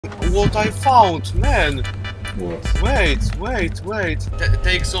what I found, man. What? Wait.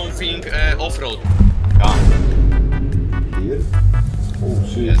 Take something off-road. Here? Oh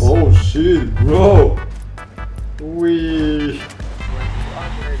shit, Yes. oh shit, bro! Wee!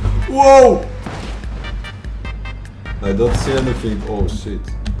 Whoa! I don't see anything, oh shit.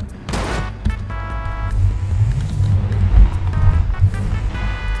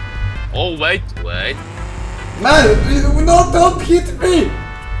 Oh, wait. Man, no, don't hit me!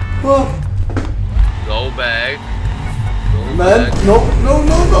 Oh. Go back. Man, no,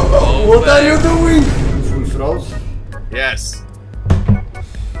 what back. are you doing? Full froze? Yes.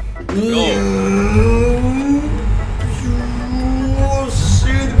 Oh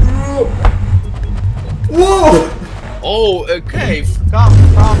shit, bro! Whoa! Oh, a cave. Come,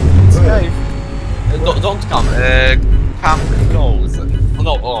 it's cave. Don't come. Come close.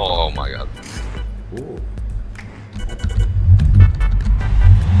 No, oh my god. Ooh.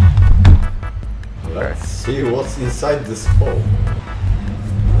 Let's see what's inside this hole.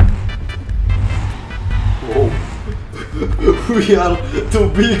 Whoa. We are too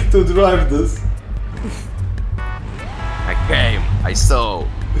big to drive this. I came. I saw.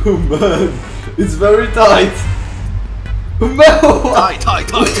 Oh man, it's very tight. No!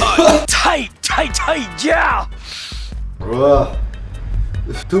 Tight, yeah!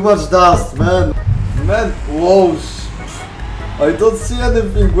 Too much dust, man. Man, whoa. I don't see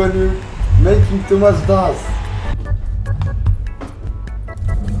anything when you're making too much dust.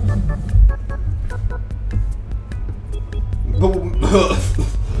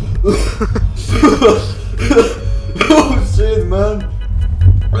 Oh shit, man.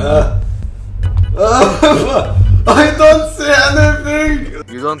 I don't see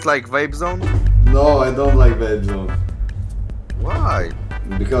anything. You don't like vape zone? No, I don't like vape zone. Why?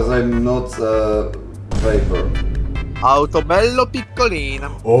 Because I'm not vapor. Autobello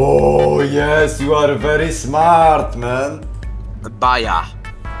piccolina. Oh yes, you are very smart, man. Baja.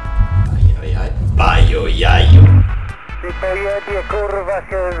 Bajo jajo. Ty pojebie, kurwa,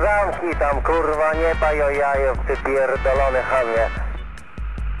 się zamknij tam, kurwa, nie bajo jajo, ty pierdolony chamie.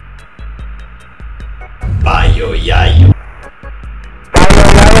 Bajo jajo. Bajo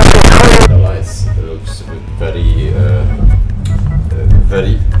jajo, ty chuj. The lights looks very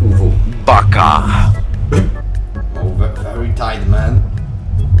uwu. Baka. Oh, very tight, man.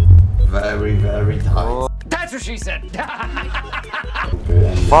 Very tight. That's what she said.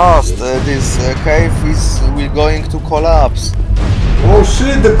 Okay, Fast, this cave will going to collapse. oh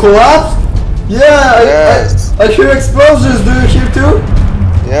shit, the collapse? Yeah, Yes. I hear explosions. Do you hear too?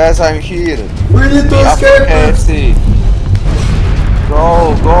 Yes, I'm here. We need to escape. KFC.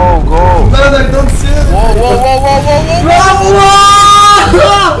 Go. Man, I don't see it. Whoa.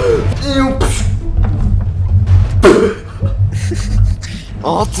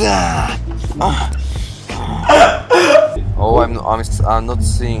 Ota! Oh, I'm not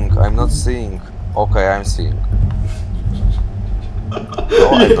seeing. Okay, I'm seeing. No,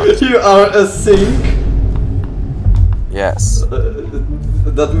 I'm not. You are a sink. Yes.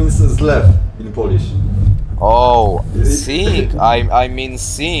 That means zlew in Polish. Oh, sing. I mean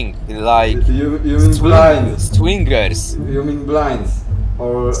sing. Like You mean blind. swingers. You mean blinds.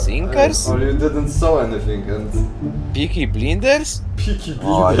 Or Sinkers? or you didn't saw anything and Peaky Blinders? Peaky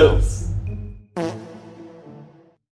Oh, I Blinders.